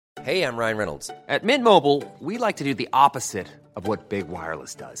Hey, I'm Ryan Reynolds. At Mint Mobile, we like to do the opposite of what Big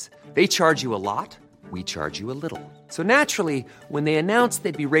Wireless does. They charge you a lot, we charge you a little. So naturally, when they announced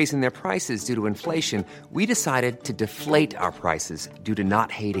they'd be raising their prices due to inflation, we decided to deflate our prices due to not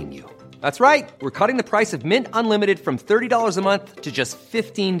hating you. That's right. We're cutting the price of Mint Unlimited from $30 a month to just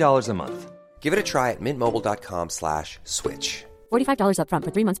 $15 a month. Give it a try at mintmobile.com/switch. $45 up front for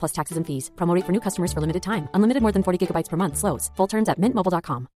 3 months plus taxes and fees. Promo rate for new customers for limited time. Unlimited more than 40 gigabytes per month. Slows full terms at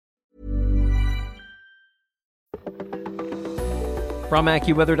mintmobile.com. From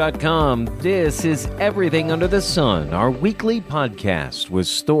AccuWeather.com, this is Everything Under the Sun, our weekly podcast with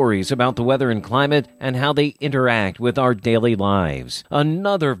stories about the weather and climate and how they interact with our daily lives.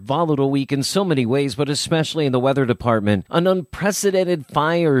 Another volatile week in so many ways, but especially in the weather department. An unprecedented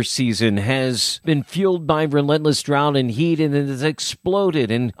fire season has been fueled by relentless drought and heat, and it has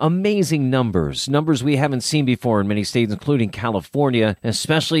exploded in amazing numbers we haven't seen before in many states, including California,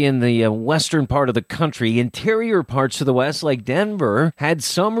 especially in the western part of the country. Interior parts of the West, like Denver, had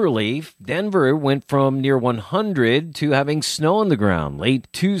some relief. Denver went from near 100 to having snow on the ground late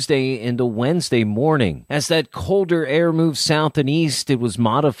Tuesday into Wednesday morning. As that colder air moved south and east, it was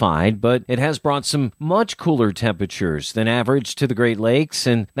modified, but it has brought some much cooler temperatures than average to the Great Lakes,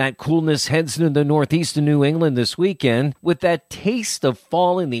 and that coolness heads into the northeast of New England this weekend. With that taste of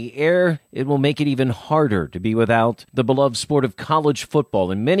fall in the air, it will make it even harder to be without the beloved sport of college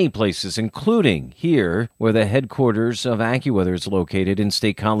football in many places, including here, where the headquarters of AccuWeather is located in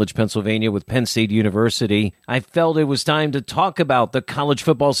State College, Pennsylvania, with Penn State University. I felt it was time to talk about the college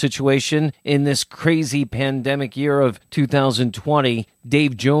football situation in this crazy pandemic year of 2020.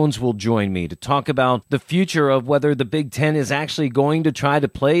 Dave Jones will join me to talk about the future of whether the Big Ten is actually going to try to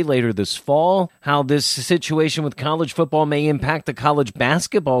play later this fall, how this situation with college football may impact the college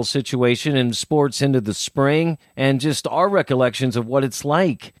basketball situation and sports into the spring, and just our recollections of what it's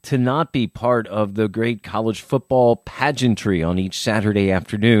like to not be part of the great college football pageantry on each Saturday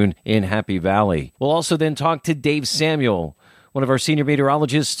afternoon in Happy Valley. We'll also then talk to Dave Samuel, one of our senior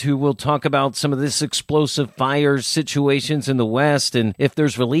meteorologists, who will talk about some of this explosive fire situations in the West and if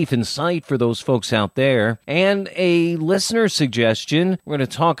there's relief in sight for those folks out there. And a listener suggestion, we're going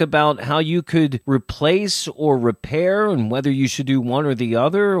to talk about how you could replace or repair and whether you should do one or the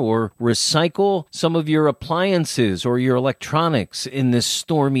other, or recycle some of your appliances or your electronics in this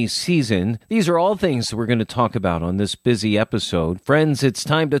stormy season. These are all things we're going to talk about on this busy episode. Friends, it's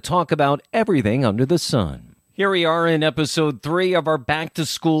time to talk about everything under the sun. Here we are in episode 3 of our Back to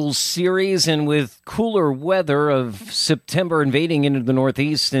School series, and with cooler weather of September invading into the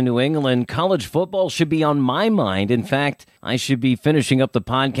Northeast and New England, college football should be on my mind. In fact, I should be finishing up the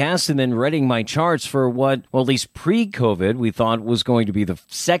podcast and then reading my charts for what, well, at least pre-COVID, we thought was going to be the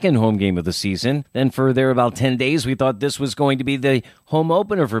second home game of the season. Then for about 10 days, we thought this was going to be the home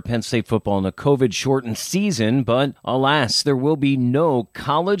opener for Penn State football in a COVID-shortened season. But alas, there will be no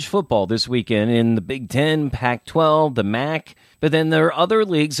college football this weekend in the Big Ten, Pac-12, the MAC. But then there are other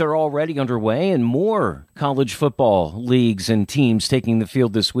leagues that are already underway and more college football leagues and teams taking the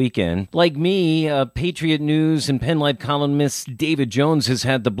field this weekend. Like me, Patriot News and Penn Live columnist David Jones has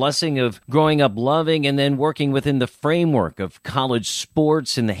had the blessing of growing up loving and then working within the framework of college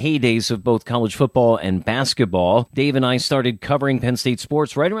sports in the heydays of both college football and basketball. Dave and I started covering Penn State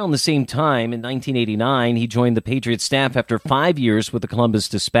sports right around the same time in 1989. He joined the Patriot staff after 5 years with the Columbus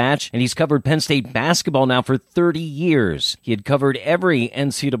Dispatch, and he's covered Penn State basketball now for 30 years. He had covered every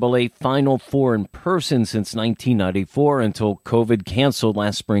NCAA Final Four in person since 1994 until COVID canceled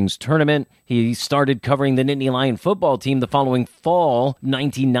last spring's tournament. He started covering the Nittany Lion football team the following fall,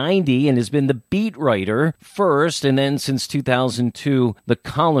 1990, and has been the beat writer first, and then since 2002, the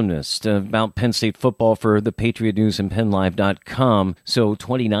columnist about Penn State football for the Patriot News and PennLive.com. So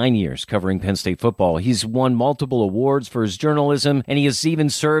 29 years covering Penn State football. He's won multiple awards for his journalism, and he has even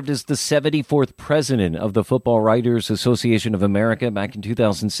served as the 74th president of the Football Writers Association of America back in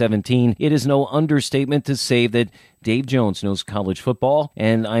 2017. It is no understatement to say that Dave Jones knows college football,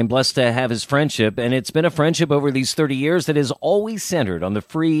 and I'm blessed to have his friendship, and it's been a friendship over these 30 years that has always centered on the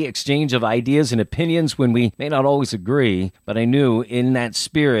free exchange of ideas and opinions when we may not always agree, but I knew in that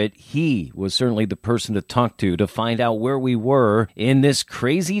spirit he was certainly the person to talk to find out where we were in this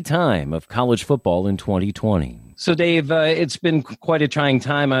crazy time of college football in 2020. So, Dave, it's been quite a trying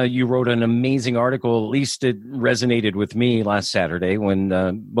time. You wrote an amazing article, at least it resonated with me last Saturday when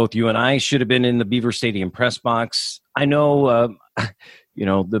both you and I should have been in the Beaver Stadium press box. I know,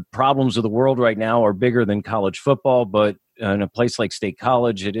 the problems of the world right now are bigger than college football, but in a place like State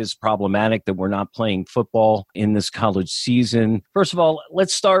College, it is problematic that we're not playing football in this college season. First of all,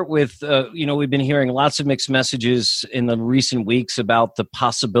 let's start with, we've been hearing lots of mixed messages in the recent weeks about the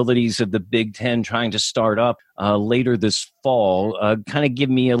possibilities of the Big Ten trying to start up later this fall. Kind of give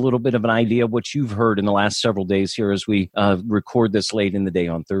me a little bit of an idea of what you've heard in the last several days here as we record this late in the day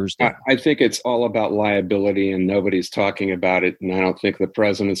on Thursday. I think it's all about liability, and nobody's talking about it. And I don't think the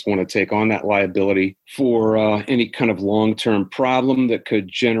presidents want to take on that liability for any kind of long-term problem that could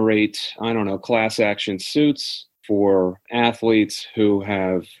generate, class action suits for athletes who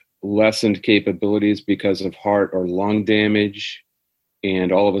have lessened capabilities because of heart or lung damage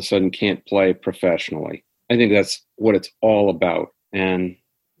and all of a sudden can't play professionally. I think that's what it's all about. And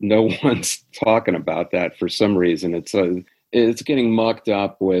no one's talking about that for some reason. It's getting mucked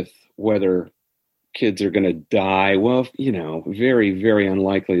up with whether kids are going to die. Well, very, very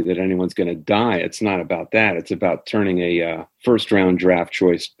unlikely that anyone's going to die. It's not about that. It's about turning a first-round draft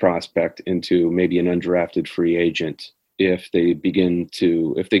choice prospect into maybe an undrafted free agent if they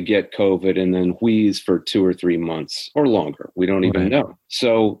get COVID and then wheeze for 2 or 3 months or longer. We don't even know.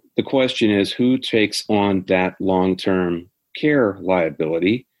 So the question is, who takes on that long-term care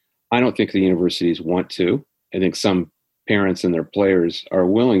liability? I don't think the universities want to. I think some parents and their players are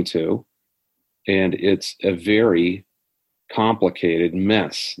willing to. And it's a very complicated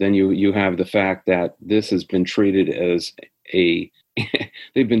mess. Then you have the fact that this has been treated as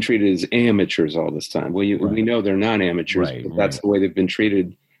they've been treated as amateurs all this time. Well, we know they're not amateurs, but that's the way they've been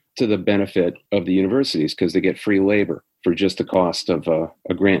treated to the benefit of the universities because they get free labor for just the cost of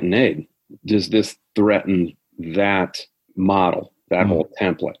a grant and aid. Does this threaten that model, that whole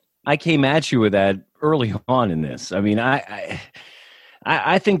template? I came at you with that early on in this. I mean,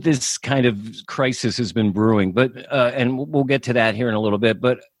 I think this kind of crisis has been brewing, but and we'll get to that here in a little bit.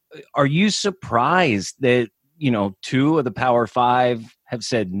 But are you surprised that 2 of the Power 5 have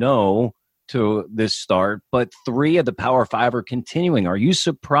said no to this start, but 3 of the Power 5 are continuing? Are you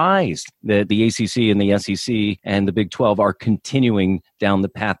surprised that the ACC and the SEC and the Big 12 are continuing down the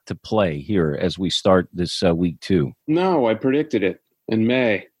path to play here as we start this week 2? No, I predicted it in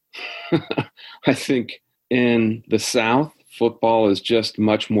May. I think in the South, football is just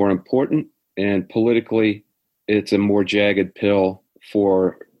much more important, and politically, it's a more jagged pill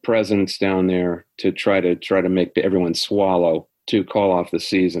for presidents down there to try to make everyone swallow to call off the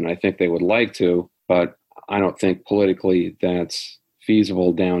season. I think they would like to, but I don't think politically that's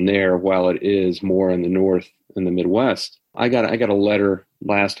feasible down there, while it is more in the North and the Midwest. I got a letter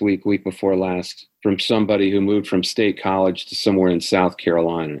last week before last, from somebody who moved from State College to somewhere in South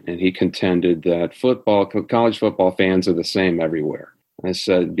Carolina, and he contended that college football fans are the same everywhere. I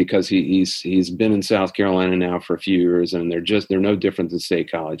said, because he's been in South Carolina now for a few years, and they're no different than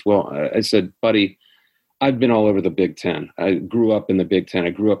State College. Well, I said, buddy, I've been all over the Big Ten. I grew up in the Big Ten.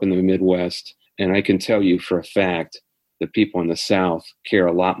 I grew up in the Midwest, and I can tell you for a fact that people in the South care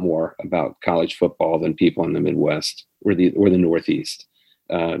a lot more about college football than people in the Midwest or the Northeast.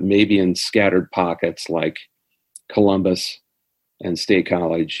 Maybe in scattered pockets like Columbus and State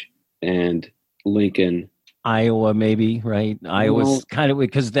College and Lincoln. Iowa, maybe, right? Iowa's kind of,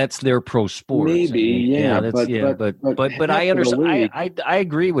 because that's their pro sports. Maybe, but I understand. I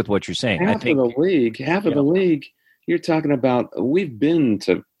agree with what you're saying. Half of the league, you're talking about, we've been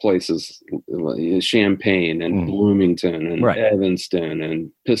to places, Champaign and Bloomington and Evanston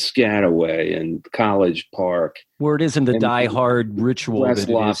and Piscataway and College Park. Where it isn't the die-hard ritual West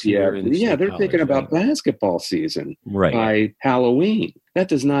that it is here in they're college, thinking about basketball season by Halloween. That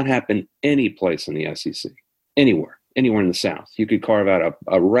does not happen any place in the SEC. Anywhere in the South. You could carve out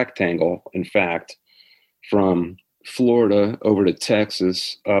a rectangle, in fact, from Florida over to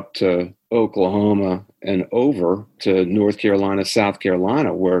Texas, up to Oklahoma, and over to North Carolina, South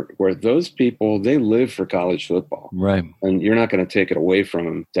Carolina, where those people, they live for college football. Right. And you're not going to take it away from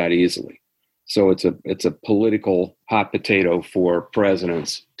them that easily. So it's a political hot potato for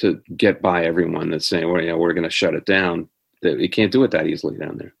presidents to get by everyone that's saying, well, we're going to shut it down. That you can't do it that easily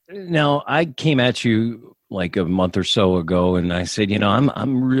down there. Now, I came at you like a month or so ago, and I said,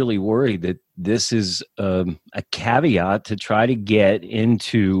 I'm really worried that this is a caveat to try to get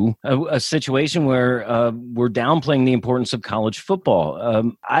into a situation where we're downplaying the importance of college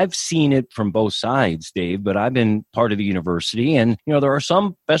football. I've seen it from both sides, Dave, but I've been part of the university, and there are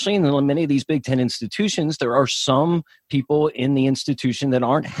some, especially in many of these Big Ten institutions, there are some people in the institution that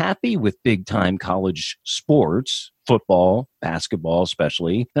aren't happy with big-time college sports. Football, basketball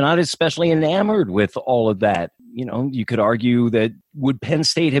especially. They're not especially enamored with all of that. you could argue that would Penn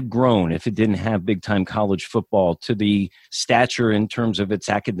State have grown if it didn't have big-time college football to the stature in terms of its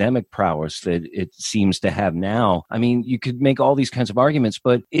academic prowess that it seems to have now? I mean, you could make all these kinds of arguments,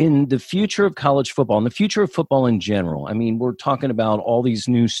 but in the future of college football and the future of football in general, I mean, we're talking about all these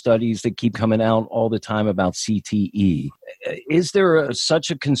new studies that keep coming out all the time about CTE. Is there such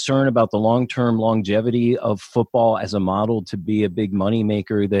a concern about the long-term longevity of football as a model to be a big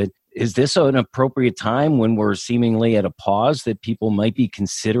moneymaker that is this an appropriate time when we're seemingly at a pause that people might be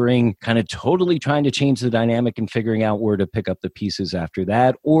considering kind of totally trying to change the dynamic and figuring out where to pick up the pieces after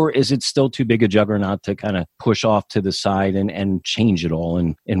that? Or is it still too big a juggernaut to kind of push off to the side and change it all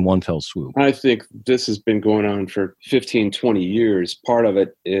in one fell swoop? I think this has been going on for 15, 20 years. Part of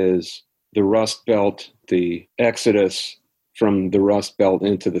it is the Rust Belt, the exodus from the Rust Belt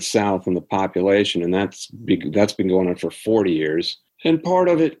into the South and the population, and that's been going on for 40 years. And part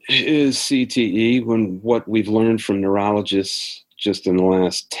of it is CTE, when what we've learned from neurologists just in the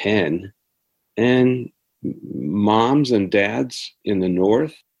last 10. And moms and dads in the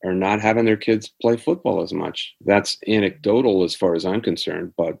North are not having their kids play football as much. That's anecdotal as far as I'm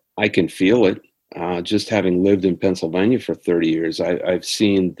concerned, but I can feel it. Just having lived in Pennsylvania for 30 years, I've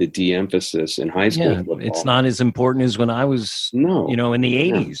seen the de-emphasis in high school football. It's not as important as when I was, in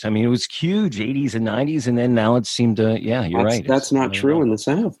the 80s. I mean, it was huge, 80s and 90s, and then now it seemed to, you're right. That's not true in the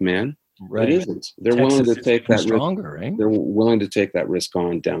South, man. Right. It isn't. They're willing to take that stronger, risk. Right? They're willing to take that risk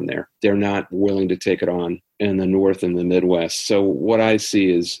on down there. They're not willing to take it on in the North and the Midwest. So what I see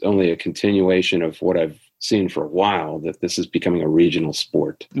is only a continuation of what I've seen for a while, that this is becoming a regional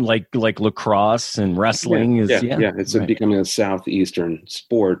sport, like lacrosse and wrestling. It's becoming a southeastern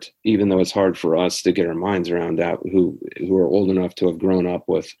sport, even though it's hard for us to get our minds around that, who are old enough to have grown up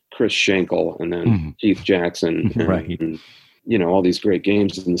with Chris Schenkel and then Keith Jackson and all these great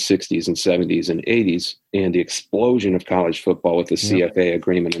games in the 60s and 70s and 80s, and the explosion of college football with the CFA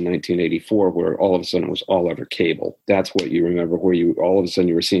agreement in 1984, where all of a sudden it was all over cable. That's what you remember, where you all of a sudden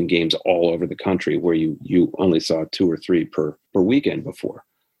you were seeing games all over the country where you only saw 2 or 3 per weekend before.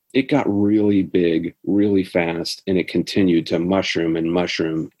 It got really big, really fast, and it continued to mushroom,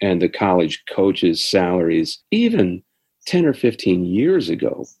 and the college coaches' salaries, even 10 or 15 years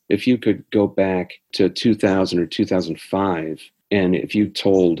ago, if you could go back to 2000 or 2005, and if you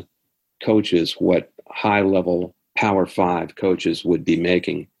told coaches what high-level Power 5 coaches would be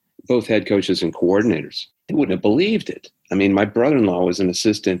making, both head coaches and coordinators, they wouldn't have believed it. I mean, my brother-in-law was an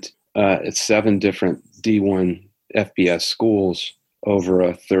assistant at 7 different D1 FBS schools over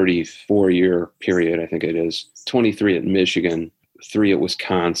a 34-year period, I think it is, 23 at Michigan, 3 at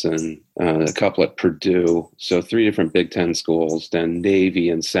Wisconsin, a couple at Purdue, so 3 different Big Ten schools, then Navy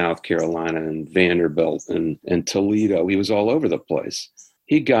in South Carolina and Vanderbilt and Toledo. He was all over the place.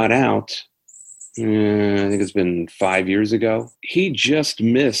 He got out, I think it's been 5 years ago. He just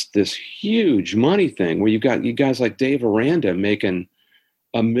missed this huge money thing where you guys like Dave Aranda making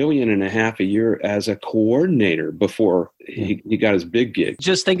 $1.5 million a year as a coordinator before he got his big gig.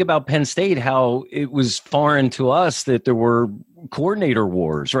 Just think about Penn State, how it was foreign to us that there were coordinator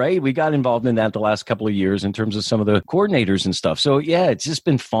wars, right? We got involved in that the last couple of years in terms of some of the coordinators and stuff. So it's just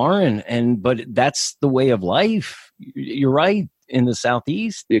been foreign, but that's the way of life. You're right. In the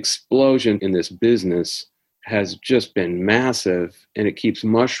Southeast, the explosion in this business has just been massive, and it keeps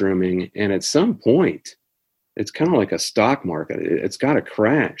mushrooming. And at some point, it's kind of like a stock market. It's got to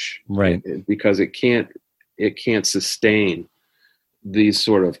crash, right? Because it can't sustain these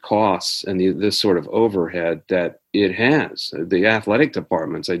sort of costs and this sort of overhead that it has. The athletic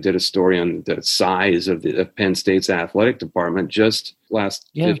departments, I did a story on the size of Penn State's athletic department just last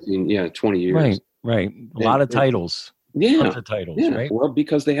 20 years. Right. A lot of titles. Lots of titles, right? Well,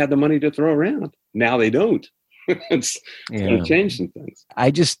 because they had the money to throw around. Now they don't. It's going to change some things. I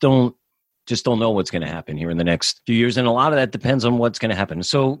just don't know what's going to happen here in the next few years. And a lot of that depends on what's going to happen.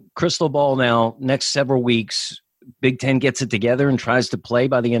 So crystal ball now, next several weeks, Big Ten gets it together and tries to play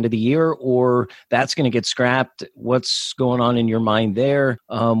by the end of the year, or that's going to get scrapped. What's going on in your mind there?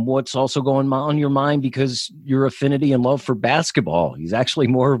 What's also going on in your mind, because your affinity and love for basketball? He's actually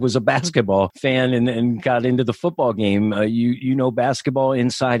was a basketball fan and got into the football game. You know basketball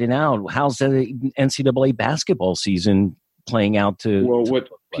inside and out. How's the NCAA basketball season playing out what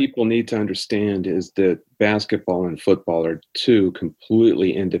people need to understand is that basketball and football are 2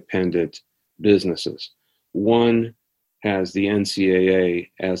 completely independent businesses. One has the NCAA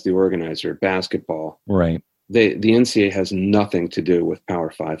as the organizer, basketball. Right. The NCAA has nothing to do with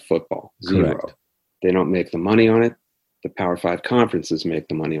Power 5 football. Zero. Correct. They don't make the money on it. The Power 5 conferences make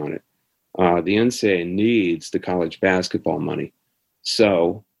the money on it. The NCAA needs the college basketball money.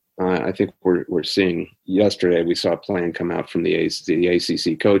 So I think we're seeing, yesterday we saw a plan come out from the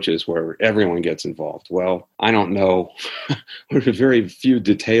ACC coaches where everyone gets involved. Well, I don't know. There's very few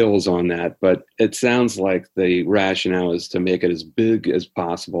details on that, but it sounds like the rationale is to make it as big as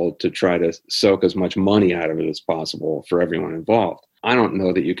possible to try to soak as much money out of it as possible for everyone involved. I don't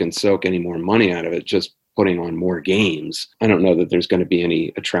know that you can soak any more money out of it just putting on more games. I don't know that there's going to be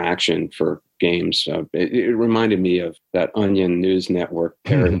any attraction for games. It reminded me of that Onion News Network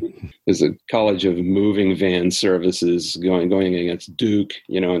parody. There's a College of Moving Van Services going against Duke,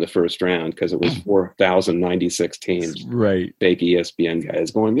 in the first round because it was 4,096 teams. Right. Fake ESPN guys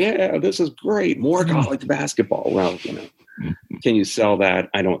going, yeah, this is great. More college basketball. Well, can you sell that?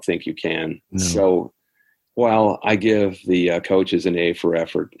 I don't think you can. No. So, well, I give the coaches an A for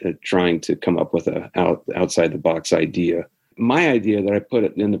effort at trying to come up with a outside the box idea. My idea that I put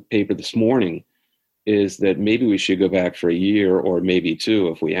it in the paper this morning is that maybe we should go back for a year or maybe two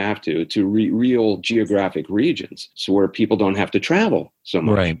if we have to real geographic regions, so where people don't have to travel so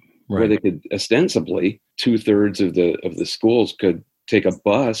much. Right. Where they could ostensibly 2/3 of the schools could take a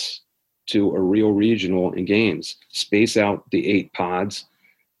bus to a real regional in games, space out the 8 pods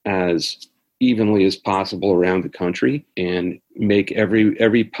as evenly as possible around the country, and make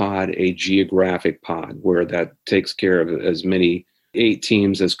every pod a geographic pod where that takes care of as many 8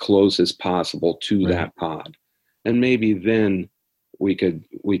 teams as close as possible to that pod. And maybe then we could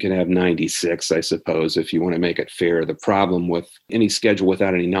have 96, I suppose, if you want to make it fair. The problem with any schedule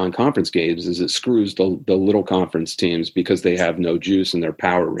without any non-conference games is it screws the little conference teams because they have no juice in their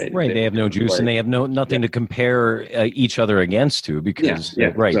power rating. Right, they have no juice and they have nothing to compare each other against to because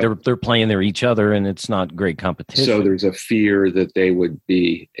they're playing their each other and it's not great competition. So there's a fear that they would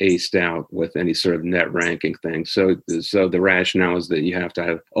be aced out with any sort of net ranking thing. So the rationale is that you have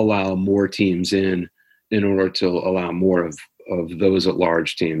to allow more teams in order to allow more of those at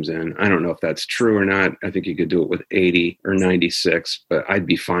large teams in. I don't know if that's true or not. I think you could do it with 80 or 96, but I'd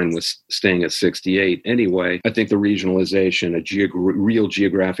be fine with staying at 68. Anyway, I think the regionalization, real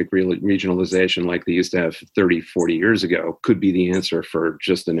geographic regionalization like they used to have 30, 40 years ago, could be the answer for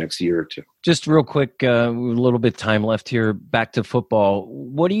just the next year or two. Just real quick, a little bit of time left here. Back to football.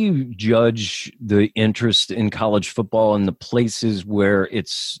 What do you judge the interest in college football in the places where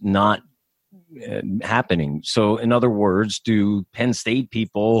it's not happening? So in other words, do Penn State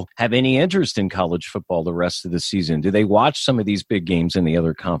people have any interest in college football the rest of the season? Do they watch some of these big games in the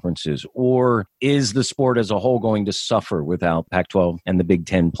other conferences? Or is the sport as a whole going to suffer without Pac-12 and the Big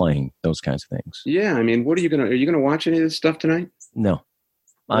Ten playing those kinds of things? Yeah, I mean, are you going to watch any of this stuff tonight? No,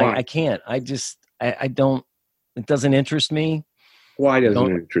 I can't. I don't, it doesn't interest me. Why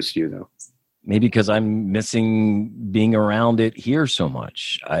doesn't it interest you though? Maybe because I'm missing being around it here so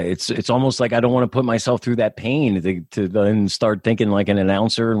much. It's almost like I don't want to put myself through that pain to then start thinking like an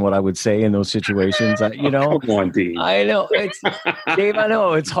announcer and what I would say in those situations. Come on, Dean. I know, Dave. I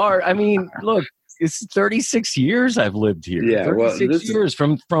know it's hard. I mean, look, it's 36 years I've lived here. Yeah, 36 years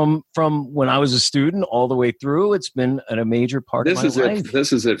from when I was a student all the way through. It's been a major part of my life.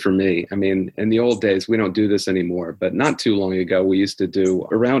 This is it for me. I mean, in the old days, we don't do this anymore, but not too long ago, we used to do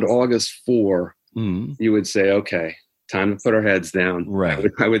around August 4, you would say, okay, time to put our heads down. Right.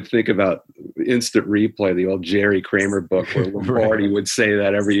 I would think about Instant Replay, the old Jerry Kramer book where Lombardi would say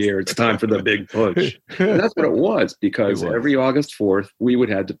that every year. It's time for the big push. And that's what it was, because every August 4th, we would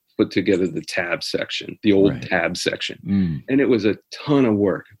have to put together the tab section, the old tab section. And it was a ton of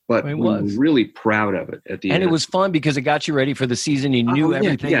work, but we were really proud of it at the end. And it was fun because it got you ready for the season. You knew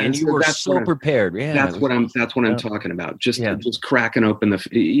everything and you were so prepared. Yeah, that's what I'm talking about. Just cracking open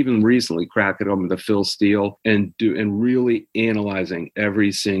even recently cracking open the Phil Steele and really analyzing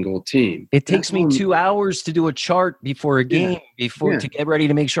every single team. It takes me 2 hours to do a chart before a game, to get ready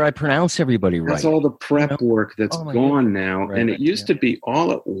to make sure I pronounce everybody right. That's all the prep work that's gone now. Right, and it used to be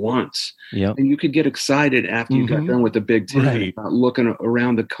all at once. Yep. And you could get excited after you got done with the Big Ten about looking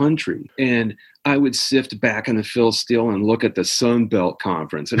around the country. And I would sift back in the Phil Steele and look at the Sun Belt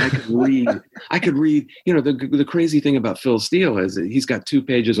Conference, and I could read. The crazy thing about Phil Steele is that he's got 2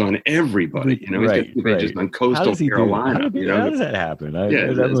 pages on everybody. He's got 2 pages on Coastal Carolina. How does that happen?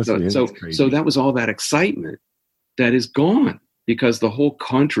 So that was all that excitement that is gone because the whole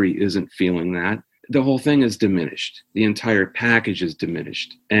country isn't feeling that. The whole thing is diminished. The entire package is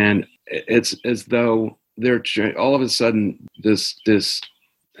diminished, and it's as though they're all of a sudden there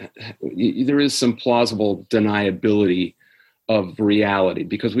is some plausible deniability of reality,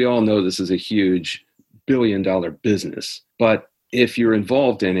 because we all know this is a huge billion-dollar business. But if you're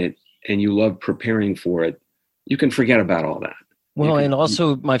involved in it and you love preparing for it, you can forget about all that. Well, and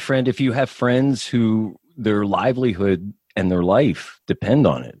also, my friend, if you have friends who their livelihood and their life depend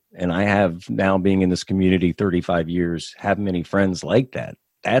on it, And I have now, being in this community 35 years, have many friends like that.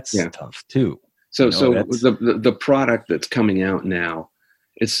 That's tough too. So the product that's coming out now,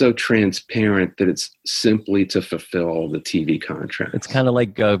 it's so transparent that it's simply to fulfill the TV contract. It's kind of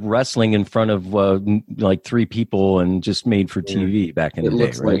like wrestling in front of like three people and just made for TV back in the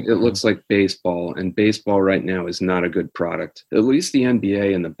day. Right? It looks like baseball, and baseball right now is not a good product. At least the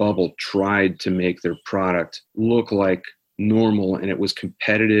NBA and the bubble tried to make their product look like normal, and it was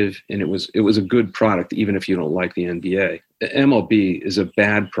competitive, and it was a good product, even if you don't like the NBA. The MLB is a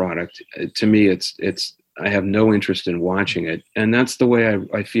bad product. To me, it's I have no interest in watching it. And that's the way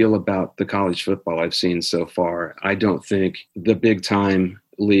I feel about the college football I've seen so far. I don't think the big time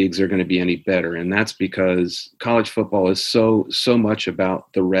leagues are going to be any better. And that's because college football is so much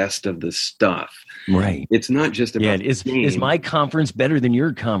about the rest of the stuff. Right. It's not just about is my conference better than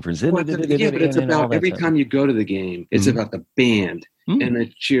your conference? But it's about every time you go to the game, it's about the band and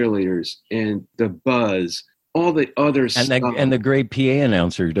the cheerleaders and the buzz, all the other stuff. And the great PA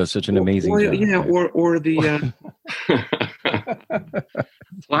announcer who does such an amazing job. Yeah, or the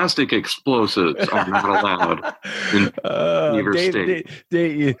plastic explosives are not allowed in Beaver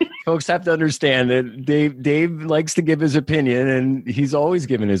Stadium. Folks have to understand that Dave likes to give his opinion, and he's always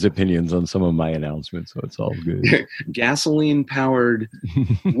given his opinions on some of my announcements, so it's all good. Gasoline-powered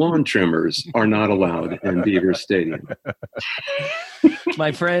lawn trimmers are not allowed in Beaver Stadium.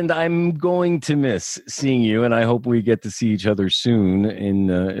 My friend, I'm going to miss seeing you, and I hope we get to see each other soon in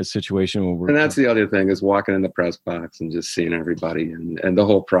a situation where we're... And that's the other thing, is walking in the press box and just seeing everybody and the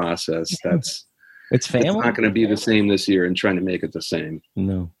whole process. It's family. It's not going to be the same this year, and trying to make it the same.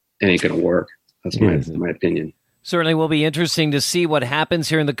 No. It ain't going to work. That's my opinion. Certainly will be interesting to see what happens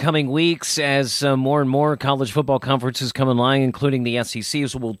here in the coming weeks as more and more college football conferences come in line, including the SEC.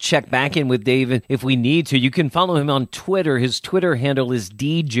 So we'll check back in with David if we need to. You can follow him on Twitter. His Twitter handle is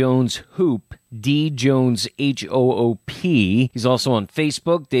DJonesHoop. D Jones HOOP. He's also on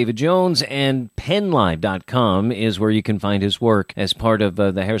Facebook, David Jones, and PennLive.com is where you can find his work as part of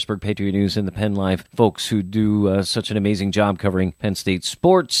the Harrisburg Patriot News and the Penn Live folks who do such an amazing job covering Penn State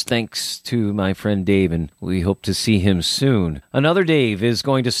sports. Thanks to my friend Dave, and we hope to see him soon. Another Dave is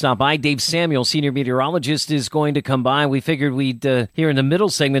going to stop by. Dave Samuel, senior meteorologist, is going to come by. We figured we'd, here in the middle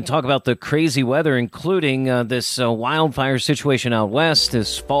segment, talk about the crazy weather, including this wildfire situation out west,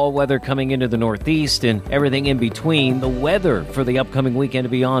 this fall weather coming into the Northeast, and everything in between. The weather for the upcoming weekend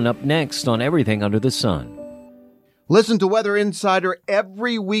and beyond up next on Everything Under the Sun. Listen to Weather Insider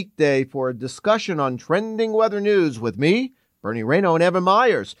every weekday for a discussion on trending weather news with me, Bernie Rayno, and Evan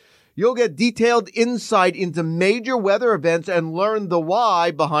Myers. You'll get detailed insight into major weather events and learn the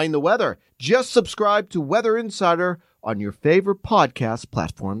why behind the weather. Just subscribe to Weather Insider on your favorite podcast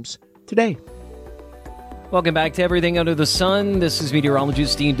platforms today. Welcome back to Everything Under the Sun. This is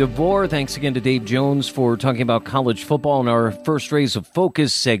meteorologist Dean DeVore. Thanks again to Dave Jones for talking about college football in our First Rays of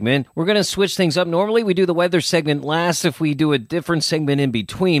Focus segment. We're going to switch things up. Normally, we do the weather segment last if we do a different segment in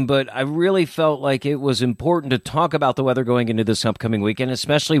between, but I really felt like it was important to talk about the weather going into this upcoming weekend,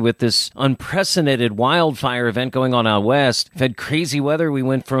 especially with this unprecedented wildfire event going on out west. We've had crazy weather. We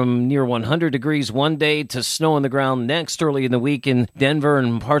went from near 100 degrees one day to snow on the ground next early in the week in Denver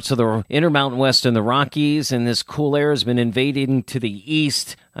and parts of the Intermountain West and the Rockies. And this cool air has been invading to the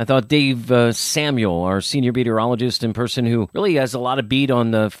east. I thought Dave Samuel, our senior meteorologist and person who really has a lot of beat on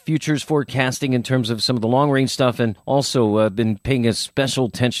the futures forecasting in terms of some of the long-range stuff, and also been paying a special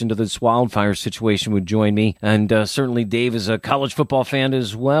attention to this wildfire situation, would join me. And certainly Dave is a college football fan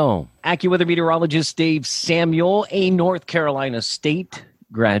as well. AccuWeather meteorologist Dave Samuel, a North Carolina State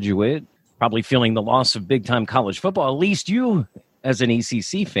graduate, probably feeling the loss of big-time college football. At least you, as an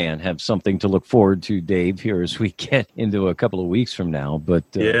ACC fan, have something to look forward to, Dave, here as we get into a couple of weeks from now. But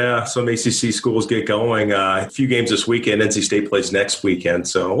yeah, some ACC schools get going. A few games this weekend. NC State plays next weekend.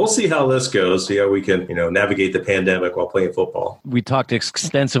 So we'll see how this goes, see how we can, navigate the pandemic while playing football. We talked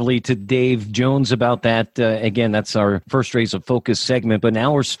extensively to Dave Jones about that. Again, that's our First Rays of Focus segment. But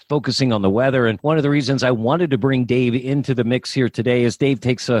now we're focusing on the weather. And one of the reasons I wanted to bring Dave into the mix here today is Dave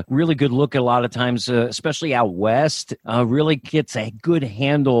takes a really good look at a lot of times, especially out west, really gets a good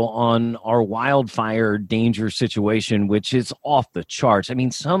handle on our wildfire danger situation, which is off the charts. I mean,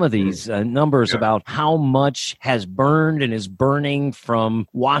 some of these numbers about how much has burned and is burning from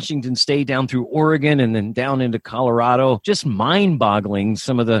Washington State down through Oregon and then down into Colorado, just mind-boggling,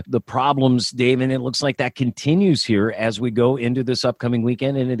 some of the problems, Dave, and it looks like that continues here as we go into this upcoming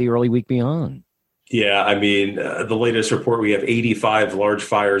weekend and into the early week beyond. Yeah, I mean, the latest report, we have 85 large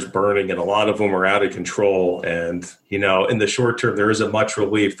fires burning, and a lot of them are out of control. And, in the short term, there isn't much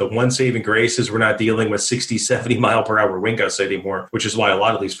relief. The one saving grace is we're not dealing with 60, 70 mile per hour wind gusts anymore, which is why a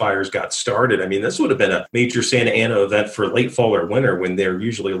lot of these fires got started. I mean, this would have been a major Santa Ana event for late fall or winter when they're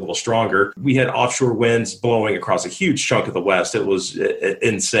usually a little stronger. We had offshore winds blowing across a huge chunk of the West. It was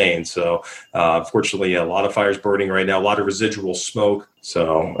insane. So, unfortunately, a lot of fires burning right now, a lot of residual smoke.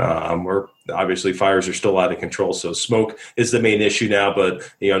 So we're obviously fires are still out of control. So smoke is the main issue now, but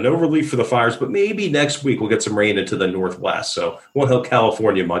no relief for the fires. But maybe next week we'll get some rain into the Northwest. So won't help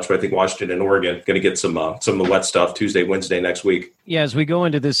California much, but I think Washington and Oregon going to get some of the wet stuff Tuesday, Wednesday next week. Yeah, as we go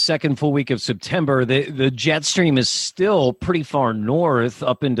into this second full week of September, the jet stream is still pretty far north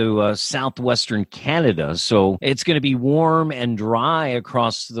up into southwestern Canada. So it's going to be warm and dry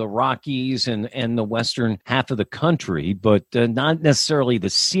across the Rockies and the western half of the country, but not necessarily the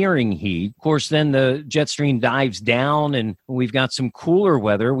searing heat. Of course, then the jet stream dives down and we've got some cooler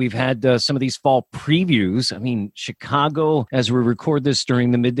weather. We've had some of these fall previews. I mean, Chicago, as we record this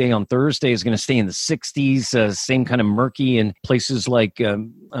during the midday on Thursday, is going to stay in the 60s, same kind of murky in places like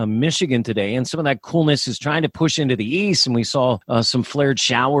Michigan today. And some of that coolness is trying to push into the east. And we saw some flared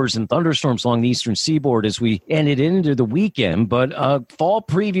showers and thunderstorms along the eastern seaboard as we ended into the weekend. But fall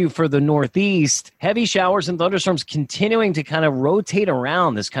preview for the Northeast, heavy showers and thunderstorms continuing to kind of rotate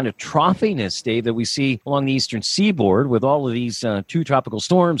around this kind of trophiness, Dave, that we see along the eastern seaboard with all of these 2 tropical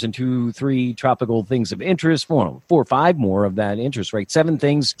storms and 2-3 tropical things of interest, 4 or 5 more of that interest, right? 7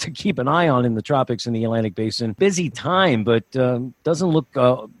 things to keep an eye on in the tropics in the Atlantic Basin. Busy time, but doesn't look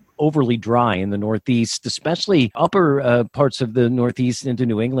overly dry in the Northeast, especially upper parts of the Northeast into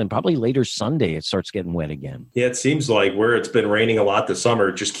New England. Probably later Sunday, it starts getting wet again. Yeah, it seems like where it's been raining a lot this summer,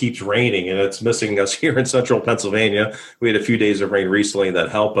 it just keeps raining, and it's missing us here in central Pennsylvania. We had a few days of rain recently that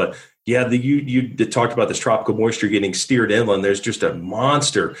helped, but yeah, you talked about this tropical moisture getting steered inland. There's just a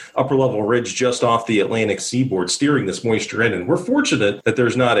monster upper level ridge just off the Atlantic seaboard steering this moisture in. And we're fortunate that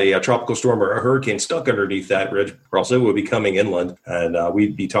there's not a tropical storm or a hurricane stuck underneath that ridge, or else it would be coming inland. And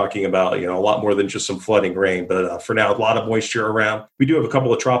we'd be talking about, a lot more than just some flooding rain. But for now, a lot of moisture around. We do have a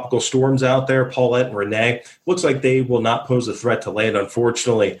couple of tropical storms out there, Paulette and Renee. Looks like they will not pose a threat to land,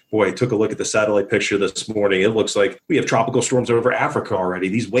 unfortunately. Boy, I took a look at the satellite picture this morning. It looks like we have tropical storms over Africa already.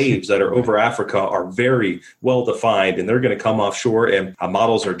 These waves that are over Africa are very well defined, and they're going to come offshore, and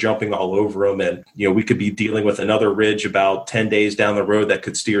models are jumping all over them. And we could be dealing with another ridge about 10 days down the road that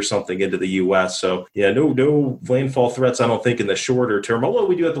could steer something into the U.S. So no landfall threats, I don't think, in the shorter term, although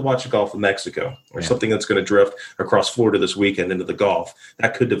we do have to watch the Gulf of Mexico or something that's going to drift across Florida this weekend into the Gulf.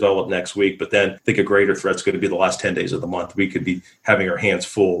 That could develop next week, but then I think a greater threat's going to be the last 10 days of the month. We could be having our hands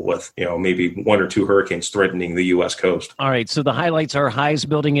full with maybe 1 or 2 hurricanes threatening the U.S. coast. All right, so the highlights are highs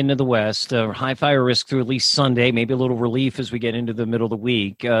building into the west. High fire risk through at least Sunday, maybe a little relief as we get into the middle of the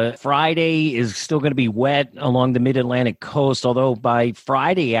week. Friday is still going to be wet along the mid-Atlantic coast, although by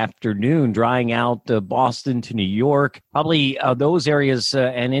Friday afternoon, drying out Boston to New York, probably those areas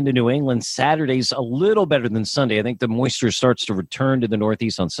and into New England. Saturday's a little better than Sunday. I think the moisture starts to return to the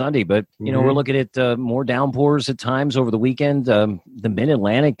Northeast on Sunday, but we're looking at more downpours at times over the weekend. The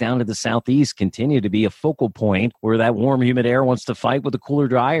mid-Atlantic down to the Southeast continue to be a focal point where that warm, humid air wants to fight with the cooler,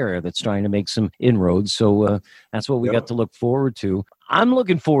 dry air that's trying to make some inroads. So that's what we got to look forward to. I'm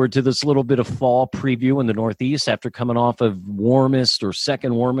looking forward to this little bit of fall preview in the Northeast after coming off of warmest or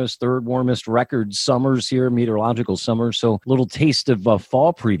second warmest, third warmest record summers here, meteorological summers. So a little taste of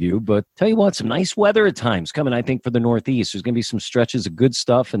fall preview. But tell you what, some nice weather at times coming, I think, for the Northeast. There's going to be some stretches of good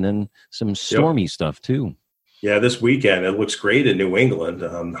stuff and then some stormy stuff too. Yeah, this weekend, it looks great in New England.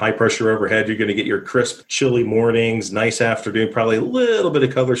 High pressure overhead, you're going to get your crisp, chilly mornings, nice afternoon, probably a little bit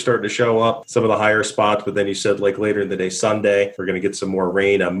of color starting to show up, some of the higher spots. But then you said like later in the day, Sunday, we're going to get some more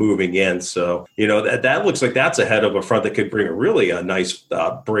rain moving in. So, that looks like that's ahead of a front that could bring a really nice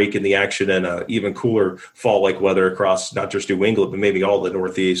break in the action and even cooler fall-like weather across not just New England, but maybe all the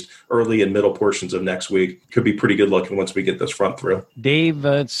Northeast early and middle portions of next week. Could be pretty good looking once we get this front through. Dave,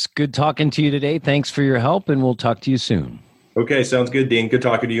 it's good talking to you today. Thanks for your help, and we'll talk to you soon. Okay, sounds good, Dean. Good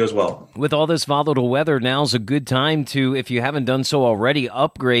talking to you as well. With all this volatile weather, now's a good time to, if you haven't done so already,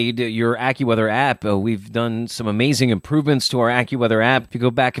 upgrade your AccuWeather app. We've done some amazing improvements to our AccuWeather app. If you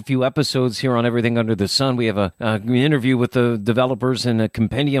go back a few episodes here on Everything Under the Sun, we have an interview with the developers and a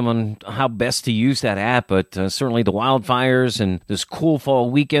compendium on how best to use that app. But certainly the wildfires and this cool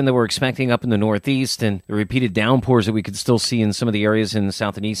fall weekend that we're expecting up in the Northeast and the repeated downpours that we could still see in some of the areas in the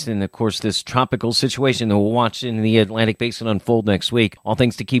South and East, and of course this tropical situation that we'll watch in the Atlantic Basin unfold next week. All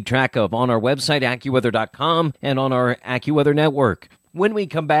things to keep track of on our website, AccuWeather.com, and on our AccuWeather network. When we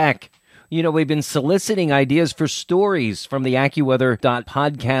come back, You know, we've been soliciting ideas for stories from the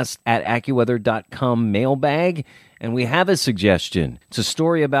AccuWeather.podcast@AccuWeather.com mailbag, and we have a suggestion. It's a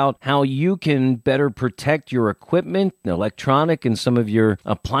story about how you can better protect your equipment, electronic, and some of your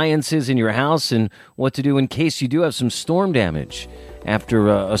appliances in your house, and what to do in case you do have some storm damage after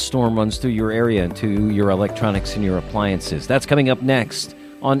a storm runs through your area into your electronics and your appliances. That's coming up next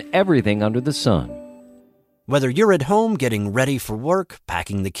on Everything Under the Sun. Whether you're at home getting ready for work,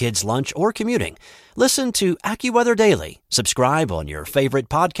 packing the kids' lunch, or commuting, listen to AccuWeather Daily. Subscribe on your favorite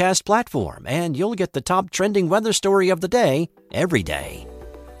podcast platform, and you'll get the top trending weather story of the day every day.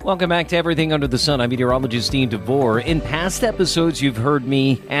 Welcome back to Everything Under the Sun. I'm meteorologist Dean DeVore. In past episodes, you've heard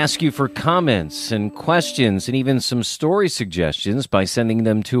me ask you for comments and questions and even some story suggestions by sending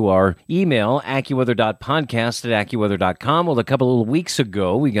them to our email, AccuWeather.podcast@AccuWeather.com. Well, a couple of weeks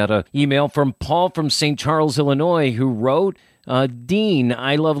ago, we got an email from Paul from St. Charles, Illinois, who wrote, Dean,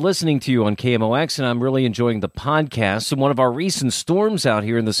 I love listening to you on KMOX, and I'm really enjoying the podcast. In one of our recent storms out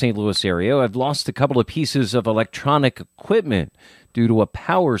here in the St. Louis area, I've lost a couple of pieces of electronic equipment due to a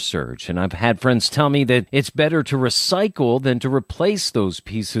power surge, and I've had friends tell me that it's better to recycle than to replace those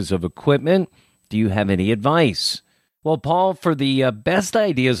pieces of equipment. Do you have any advice? Well, Paul, for the best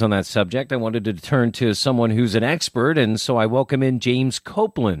ideas on that subject, I wanted to turn to someone who's an expert, and so I welcome in James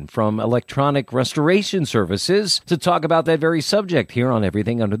Copeland from Electronic Restoration Services to talk about that very subject here on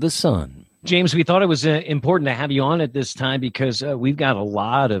Everything Under the Sun. James, we thought it was important to have you on at this time because we've got a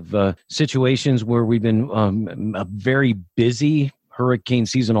lot of situations where we've been very busy hurricane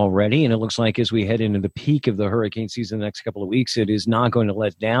season already, and it looks like as we head into the peak of the hurricane season the next couple of weeks, it is not going to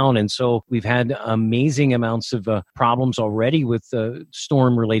let down. And so we've had amazing amounts of problems already with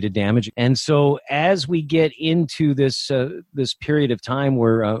storm-related damage. And so as we get into this period of time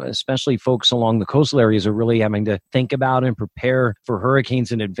where especially folks along the coastal areas are really having to think about and prepare for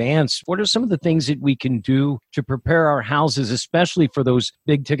hurricanes in advance, what are some of the things that we can do to prepare our houses, especially for those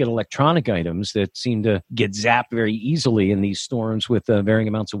big-ticket electronic items that seem to get zapped very easily in these storms with varying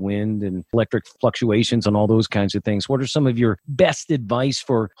amounts of wind and electric fluctuations and all those kinds of things? What are some of your best advice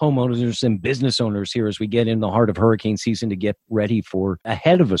for homeowners and business owners here as we get in the heart of hurricane season to get ready for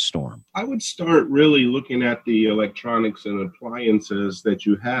ahead of a storm? I would start really looking at the electronics and appliances that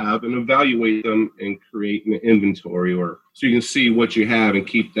you have and evaluate them and create an inventory so you can see what you have and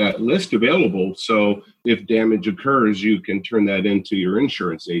keep that list available. So if damage occurs, you can turn that into your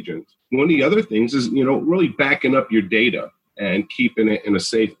insurance agent. One of the other things is, really backing up your data and keeping it in a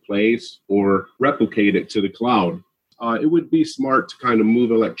safe place or replicate it to the cloud. It would be smart to kind of move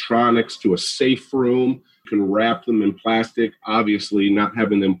electronics to a safe room. You can wrap them in plastic, obviously not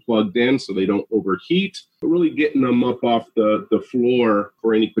having them plugged in so they don't overheat, but really getting them up off the floor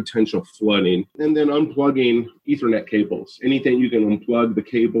for any potential flooding. And then unplugging Ethernet cables. Anything you can unplug, the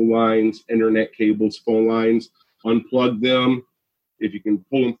cable lines, internet cables, phone lines, unplug them. If you can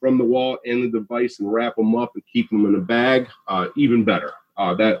pull them from the wall and the device and wrap them up and keep them in a bag, even better.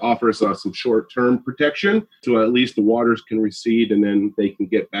 That offers us some short-term protection, so at least the waters can recede and then they can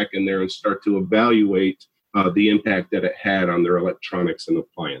get back in there and start to evaluate the impact that it had on their electronics and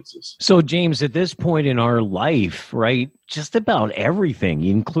appliances. So, James, at this point in our life, right, just about everything,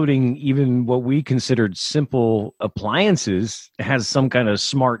 including even what we considered simple appliances, has some kind of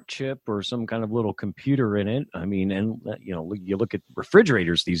smart chip or some kind of little computer in it. I mean, and, you look at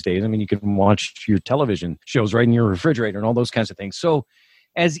refrigerators these days. I mean, you can watch your television shows right in your refrigerator and all those kinds of things. So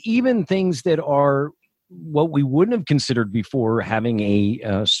as even things that are what we wouldn't have considered before having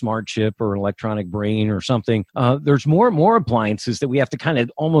a smart chip or electronic brain or something, there's more and more appliances that we have to kind of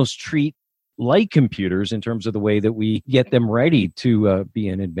almost treat like computers in terms of the way that we get them ready to be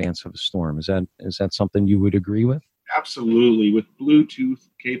in advance of a storm. Is that something you would agree with? Absolutely. With Bluetooth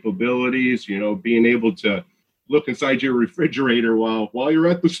capabilities, being able to look inside your refrigerator while you're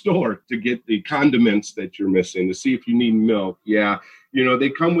at the store to get the condiments that you're missing, to see if you need milk. Yeah. They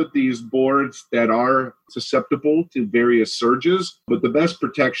come with these boards that are susceptible to various surges, but the best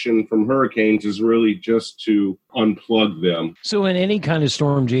protection from hurricanes is really just to unplug them. So in any kind of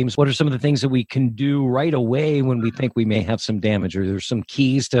storm, James, what are some of the things that we can do right away when we think we may have some damage? Or there's some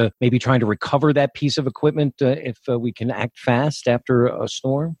keys to maybe trying to recover that piece of equipment if we can act fast after a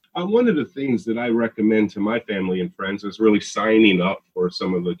storm? One of the things that I recommend to my family and friends is really signing up for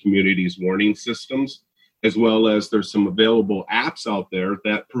some of the community's warning systems, as well as there's some available apps out there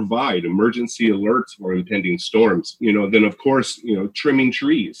that provide emergency alerts for impending storms. Then of course, trimming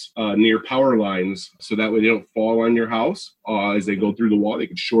trees near power lines so that way they don't fall on your house as they go through the wall. They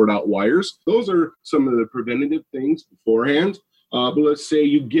can short out wires. Those are some of the preventative things beforehand. But let's say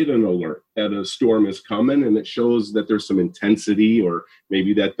you get an alert that a storm is coming and it shows that there's some intensity or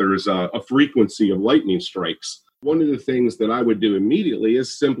maybe that there's a frequency of lightning strikes. One of the things that I would do immediately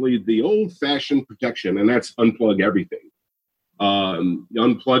is simply the old-fashioned protection, and that's unplug everything.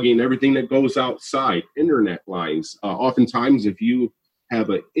 Unplugging everything that goes outside, internet lines. Oftentimes, if you have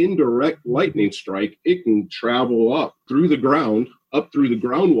an indirect lightning strike, it can travel up through the ground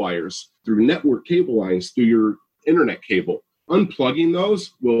wires, through network cable lines, through your internet cable. Unplugging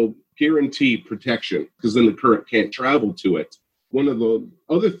those will guarantee protection because then the current can't travel to it. One of the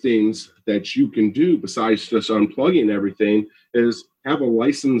other things that you can do besides just unplugging everything is have a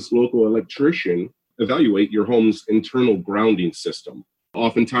licensed local electrician evaluate your home's internal grounding system.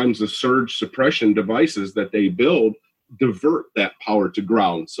 Oftentimes the surge suppression devices that they build divert that power to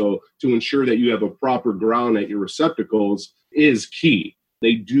ground. So to ensure that you have a proper ground at your receptacles is key.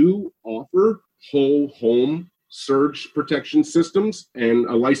 They do offer whole home surge protection systems, and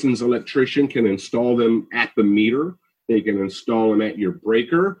a licensed electrician can install them at the meter. They can install them at your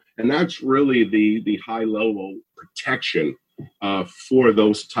breaker, and that's really the high level protection for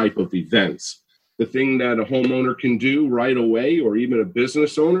those type of events. The thing that a homeowner can do right away, or even a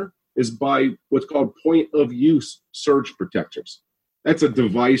business owner, is buy what's called point of use surge protectors. That's a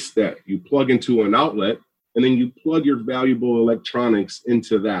device that you plug into an outlet, and then you plug your valuable electronics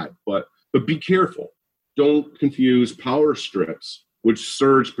into that. But be careful. Don't confuse power strips with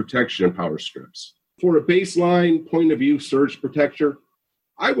surge protection power strips. For a baseline point of view surge protector,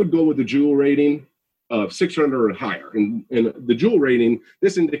 I would go with the Joule rating of 600 or higher. And the Joule rating,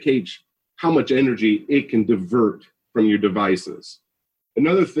 this indicates how much energy it can divert from your devices.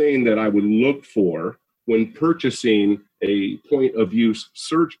 Another thing that I would look for when purchasing a point of use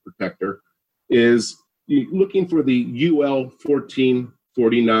surge protector is looking for the UL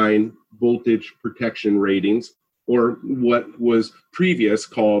 1449 voltage protection ratings, or what was previous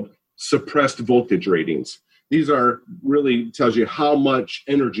called suppressed voltage ratings. These are really tells you how much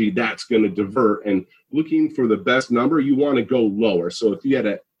energy that's going to divert, and looking for the best number, you want to go lower. So if you had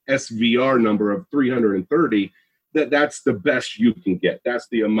a SVR number of 330, that's the best you can get. That's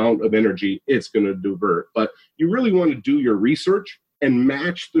the amount of energy it's going to divert. But you really want to do your research and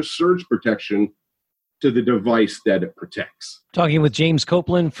match the surge protection to the device that it protects. Talking with James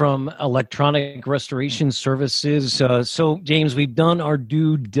Copeland from Electronic Restoration Services. So, James, we've done our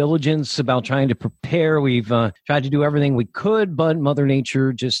due diligence about trying to prepare. We've tried to do everything we could, but Mother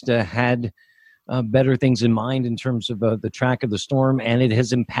Nature just had better things in mind in terms of the track of the storm, and it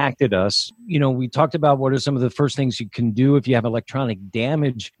has impacted us. You know, we talked about what are some of the first things you can do if you have electronic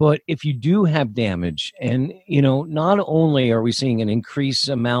damage, but if you do have damage, and, you know, not only are we seeing an increased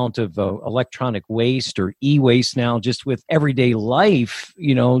amount of electronic waste or e-waste now, just with everyday life,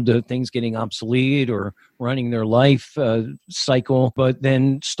 you know, the things getting obsolete or running their life cycle, but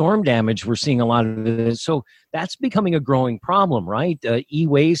then storm damage, we're seeing a lot of it. So that's becoming a growing problem, right?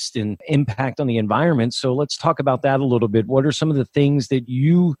 E-waste and impact on the environment. So let's talk about that a little bit. What are some of the things that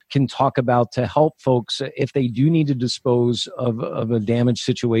you can talk about to help folks if they do need to dispose of a damaged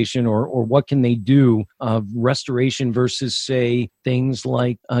situation, or what can they do of restoration versus, say, things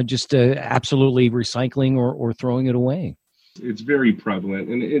like just absolutely recycling or throwing it away? It's very prevalent,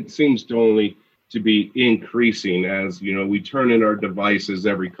 and it seems to only to be increasing as, you know, we turn in our devices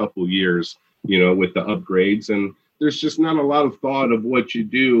every couple of years, you know, with the upgrades, and there's just not a lot of thought of what you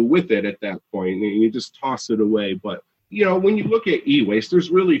do with it at that point, and you just toss it away. But, you know, when you look at e-waste,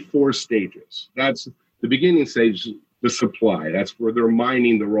 there's really 4 stages. That's the beginning stage, the supply. That's where they're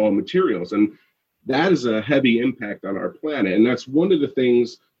mining the raw materials, and that is a heavy impact on our planet, and that's one of the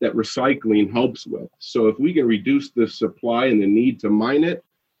things that recycling helps with. So if we can reduce the supply and the need to mine it,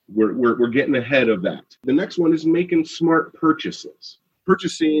 we're getting ahead of that. The next one is making smart purchases.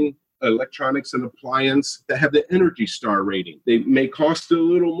 Purchasing electronics and appliance that have the Energy Star rating. They may cost a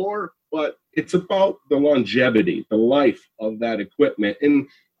little more, but it's about the longevity, the life of that equipment, and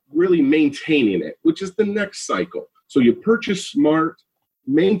really maintaining it, which is the next cycle. So you purchase smart,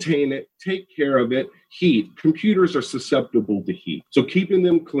 maintain it, take care of it, heat. Computers are susceptible to heat. So keeping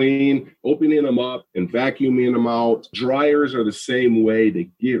them clean, opening them up and vacuuming them out. Dryers are the same way. They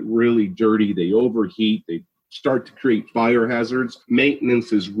get really dirty. They overheat. They start to create fire hazards.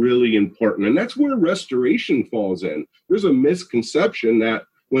 Maintenance is really important. And that's where restoration falls in. There's a misconception that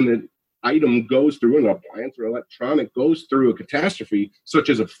when an item goes through, an appliance or electronic goes through a catastrophe, such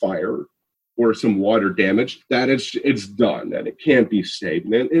as a fire or some water damage, that it's done, that it can't be saved.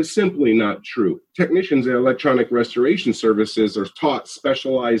 And it's simply not true. Technicians at electronic restoration services are taught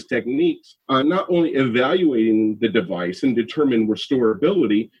specialized techniques on not only evaluating the device and determine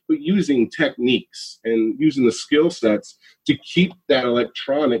restorability, but using techniques and using the skill sets to keep that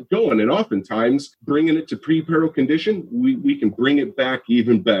electronic going. And oftentimes, bringing it to pre-peril condition, we can bring it back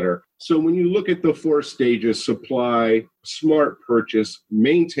even better. So when you look at the 4 stages, supply, smart purchase,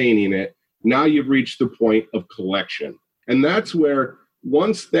 maintaining it, now you've reached the point of collection. And that's where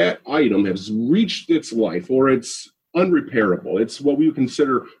once that item has reached its life or it's unrepairable, it's what we would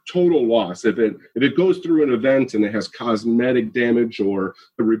consider total loss. If it goes through an event and it has cosmetic damage or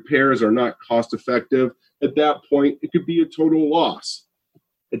the repairs are not cost effective, at that point, it could be a total loss.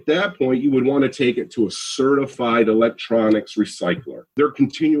 At that point, you would want to take it to a certified electronics recycler. They're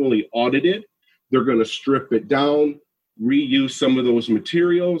continually audited. They're going to strip it down, reuse some of those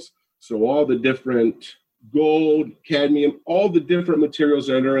materials. So all the different gold, cadmium, all the different materials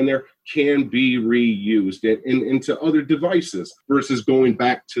that are in there can be reused into other devices versus going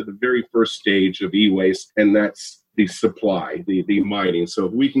back to the very first stage of e-waste, and that's the supply, the mining. So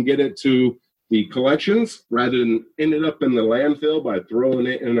if we can get it to the collections rather than end it up in the landfill by throwing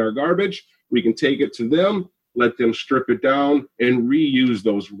it in our garbage, we can take it to them, let them strip it down, and reuse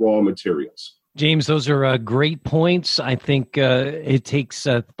those raw materials. James, those are great points. I think it takes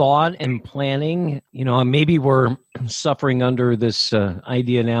thought and planning. Maybe we're suffering under this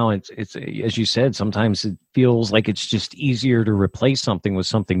idea now. It's as you said, sometimes it feels like it's just easier to replace something with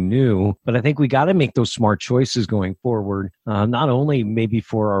something new. But I think we got to make those smart choices going forward, not only maybe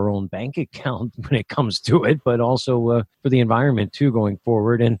for our own bank account when it comes to it, but also for the environment too going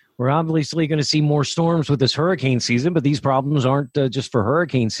forward. And we're obviously going to see more storms with this hurricane season, but these problems aren't just for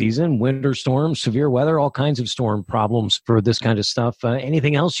hurricane season, winter storms, severe weather, all kinds of storm problems for this kind of stuff.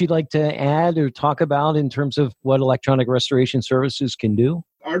 Anything else you'd like to add or talk about in terms of what electronic restoration services can do?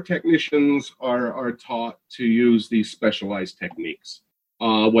 Our technicians are taught to use these specialized techniques,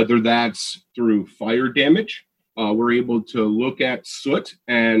 whether that's through fire damage. We're able to look at soot,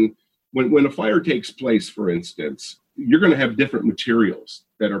 and when a fire takes place, for instance, you're going to have different materials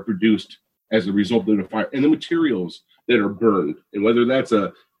that are produced as a result of the fire, and the materials that are burned, and whether that's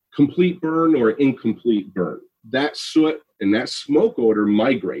a complete burn or incomplete burn, that soot and that smoke odor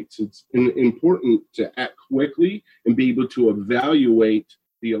migrates. It's important to act quickly and be able to evaluate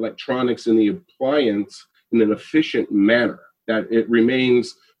the electronics and the appliance in an efficient manner, that it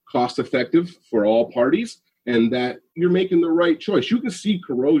remains cost effective for all parties, and that you're making the right choice. You can see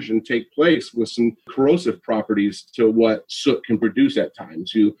corrosion take place with some corrosive properties to what soot can produce at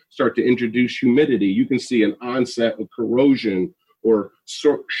times. You start to introduce humidity, you can see an onset of corrosion or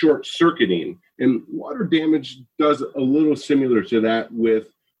short circuiting. And water damage does a little similar to that with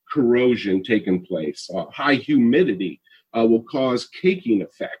corrosion taking place. High humidity will cause caking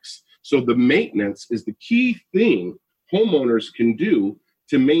effects. So the maintenance is the key thing homeowners can do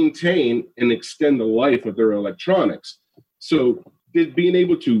to maintain and extend the life of their electronics. So being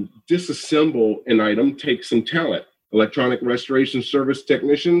able to disassemble an item takes some talent. Electronic restoration service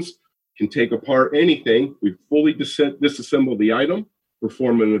technicians can take apart anything. We fully disassemble the item,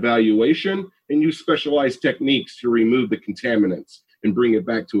 perform an evaluation, and use specialized techniques to remove the contaminants and bring it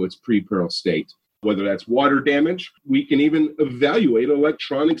back to its pre-peril state. Whether that's water damage, we can even evaluate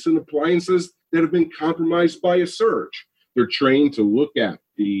electronics and appliances that have been compromised by a surge. They're trained to look at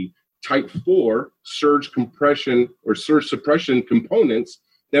the type 4 surge compression or surge suppression components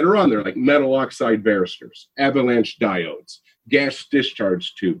that are on there, like metal oxide varistors, avalanche diodes, gas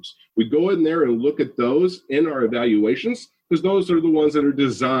discharge tubes. We go in there and look at those in our evaluations because those are the ones that are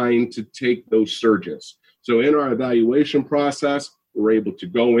designed to take those surges. So in our evaluation process, we're able to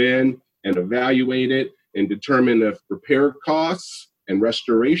go in and evaluate it and determine if repair costs and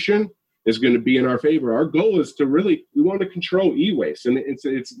restoration is going to be in our favor. Our goal is to we want to control e-waste. And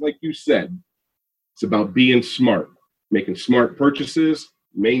it's like you said, it's about being smart, making smart purchases,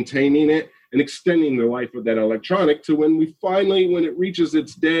 maintaining it, and extending the life of that electronic to when it reaches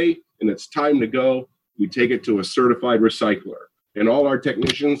its day and it's time to go, we take it to a certified recycler. And all our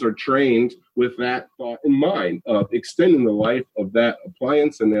technicians are trained with that thought in mind of extending the life of that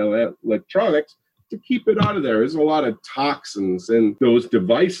appliance and the electronics to keep it out of there. There's a lot of toxins in those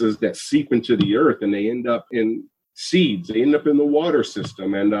devices that seep into the earth, and they end up in seeds. They end up in the water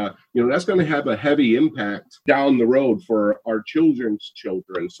system. And, that's going to have a heavy impact down the road for our children's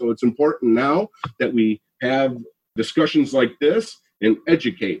children. So it's important now that we have discussions like this and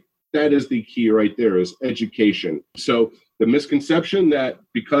educate. That is the key right there, is education. So the misconception that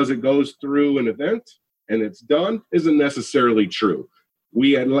because it goes through an event and it's done isn't necessarily true.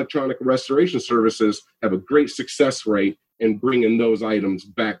 we at Electronic Restoration Services have a great success rate in bringing those items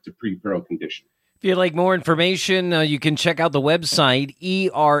back to pre-peril condition. If you'd like more information, you can check out the website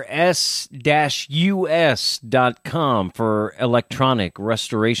ers-us.com for Electronic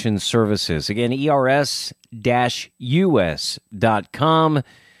Restoration Services. Again, ers-us.com.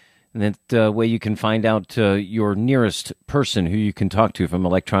 And that way you can find out your nearest person who you can talk to from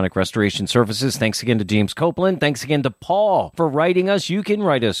Electronic Restoration Services. Thanks again to James Copeland. Thanks again to Paul for writing us. You can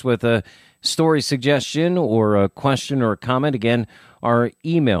write us with a story suggestion or a question or a comment. Again, our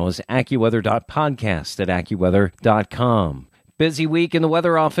email is accuweather.podcast@accuweather.com. Busy week in the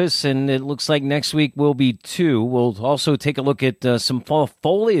weather office, and it looks like next week will be too. We'll also take a look at some fall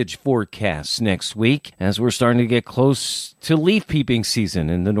foliage forecasts next week as we're starting to get close to leaf peeping season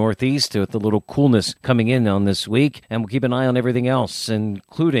in the Northeast with a little coolness coming in on this week. And we'll keep an eye on everything else,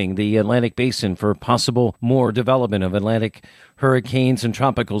 including the Atlantic Basin for possible more development of Atlantic hurricanes and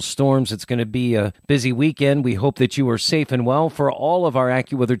tropical storms. It's going to be a busy weekend. We hope that you are safe and well. For all of our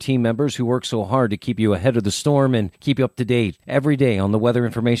AccuWeather team members who work so hard to keep you ahead of the storm and keep you up to date every day on the weather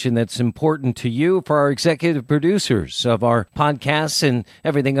information that's important to you. For our executive producers of our podcasts and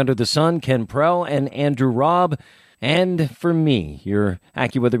everything under the sun, Ken Prell and Andrew Robb. And for me, your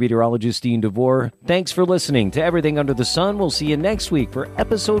AccuWeather meteorologist, Dean DeVore, thanks for listening to Everything Under the Sun. We'll see you next week for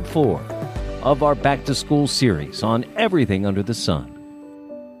Episode 4 of our Back to School series on Everything Under the Sun.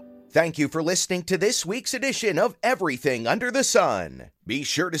 Thank you for listening to this week's edition of Everything Under the Sun. Be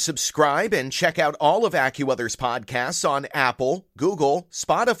sure to subscribe and check out all of AccuWeather's podcasts on Apple, Google,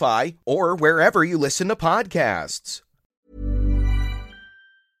 Spotify, or wherever you listen to podcasts.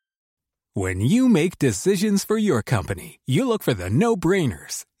 When you make decisions for your company, you look for the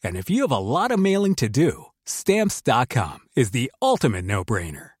no-brainers. And if you have a lot of mailing to do, Stamps.com is the ultimate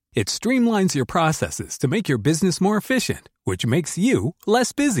no-brainer. It streamlines your processes to make your business more efficient, which makes you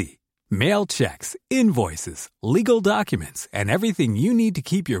less busy. Mail checks, invoices, legal documents, and everything you need to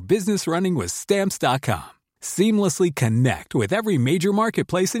keep your business running with Stamps.com. Seamlessly connect with every major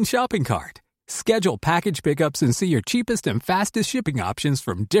marketplace and shopping cart. Schedule package pickups and see your cheapest and fastest shipping options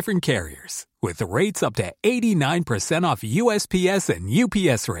from different carriers, with rates up to 89% off USPS and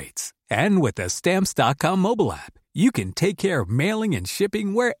UPS rates. And with the Stamps.com mobile app, you can take care of mailing and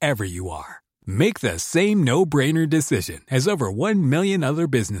shipping wherever you are. Make the same no-brainer decision as over 1 million other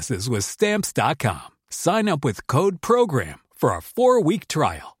businesses with Stamps.com. Sign up with code PROGRAM for a 4-week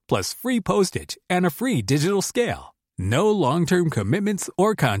trial, plus free postage and a free digital scale. No long-term commitments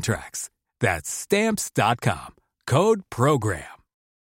or contracts. That's Stamps.com. Code PROGRAM.